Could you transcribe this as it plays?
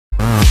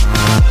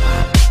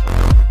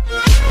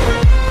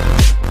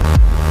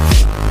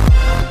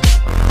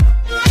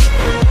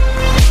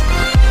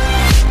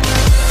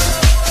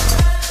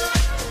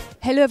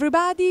Hello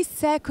everybody,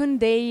 second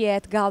day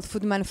at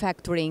Gulfood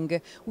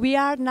Manufacturing. We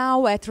are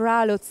now at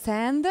Ralot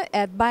stand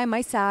and by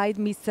my side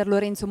Mr.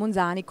 Lorenzo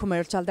Monzani,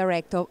 Commercial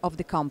Director of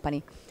the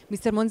company.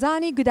 Mr.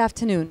 Monzani, good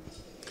afternoon.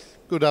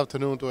 Good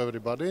afternoon to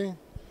everybody.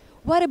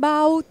 What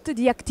about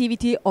the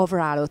activity of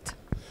Ralot?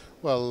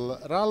 Well,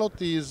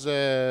 Ralot is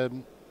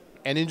an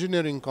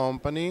engineering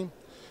company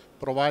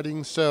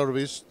providing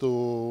service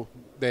to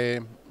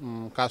the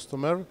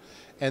customer,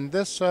 and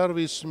this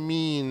service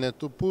means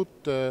to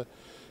put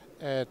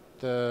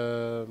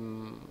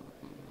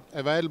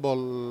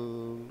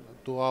available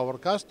to our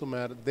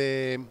customer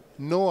the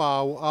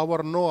know-how,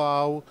 our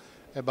know-how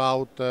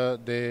about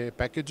the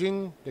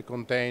packaging, the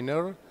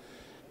container,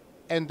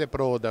 and the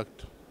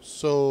product.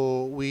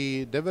 So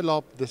we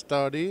developed the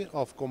study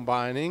of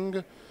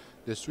combining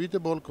the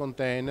suitable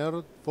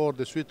container for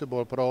the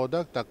suitable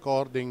product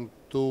according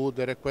to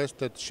the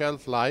requested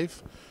shelf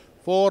life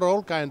for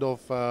all kind of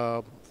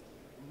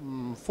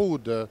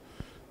food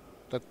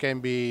that can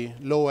be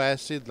low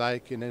acid,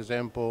 like in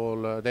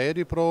example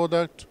dairy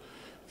product,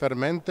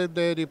 fermented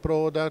dairy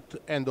product,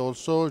 and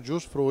also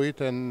juice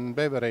fruit and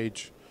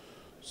beverage.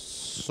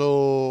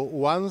 So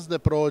once the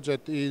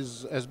project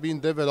has been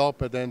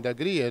developed and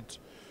agreed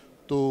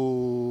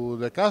to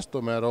the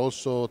customer,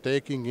 also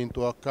taking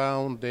into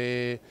account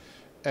the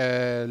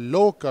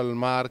local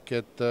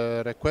market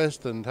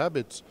requests and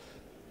habits,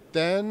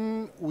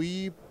 then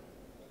we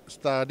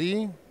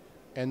study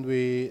and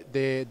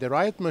the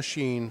right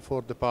machine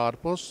for the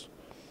purpose,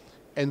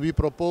 and we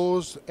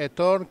propose a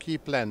turnkey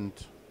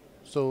plant.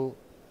 So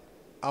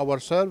our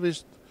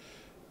service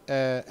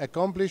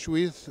accomplished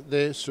with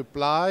the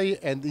supply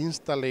and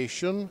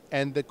installation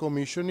and the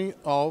commissioning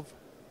of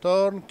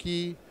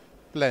turnkey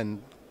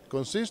plant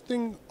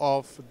consisting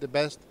of the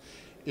best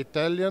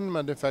Italian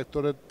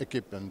manufactured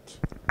equipment.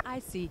 I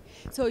see.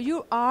 So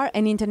you are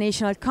an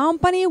international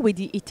company with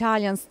the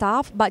Italian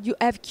staff, but you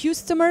have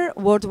customers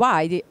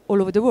worldwide,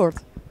 all over the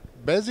world.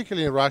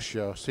 Basically in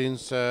Russia,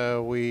 since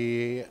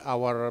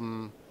our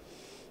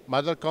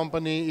mother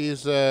company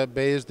is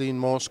based in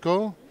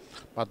Moscow,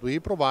 but we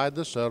provide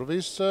the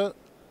service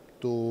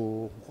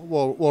to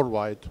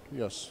worldwide.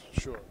 Yes,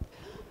 sure.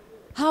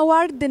 How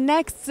are the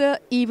next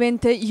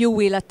event you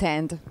will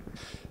attend?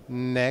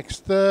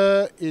 Next,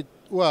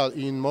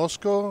 in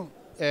Moscow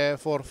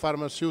for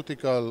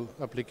pharmaceutical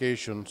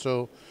application,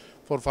 so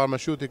for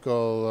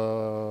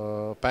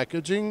pharmaceutical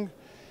packaging,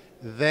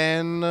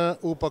 then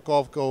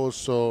Upakovka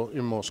also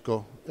in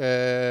Moscow,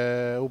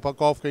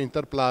 Upakovka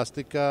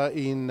Interplastica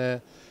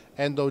in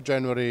end of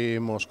January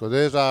in Moscow.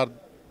 These are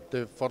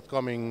the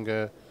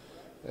forthcoming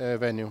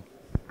venue.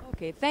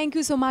 Okay, thank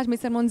you so much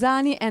Mr.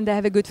 Monzani and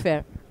have a good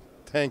fair.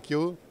 Thank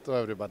you to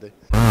everybody.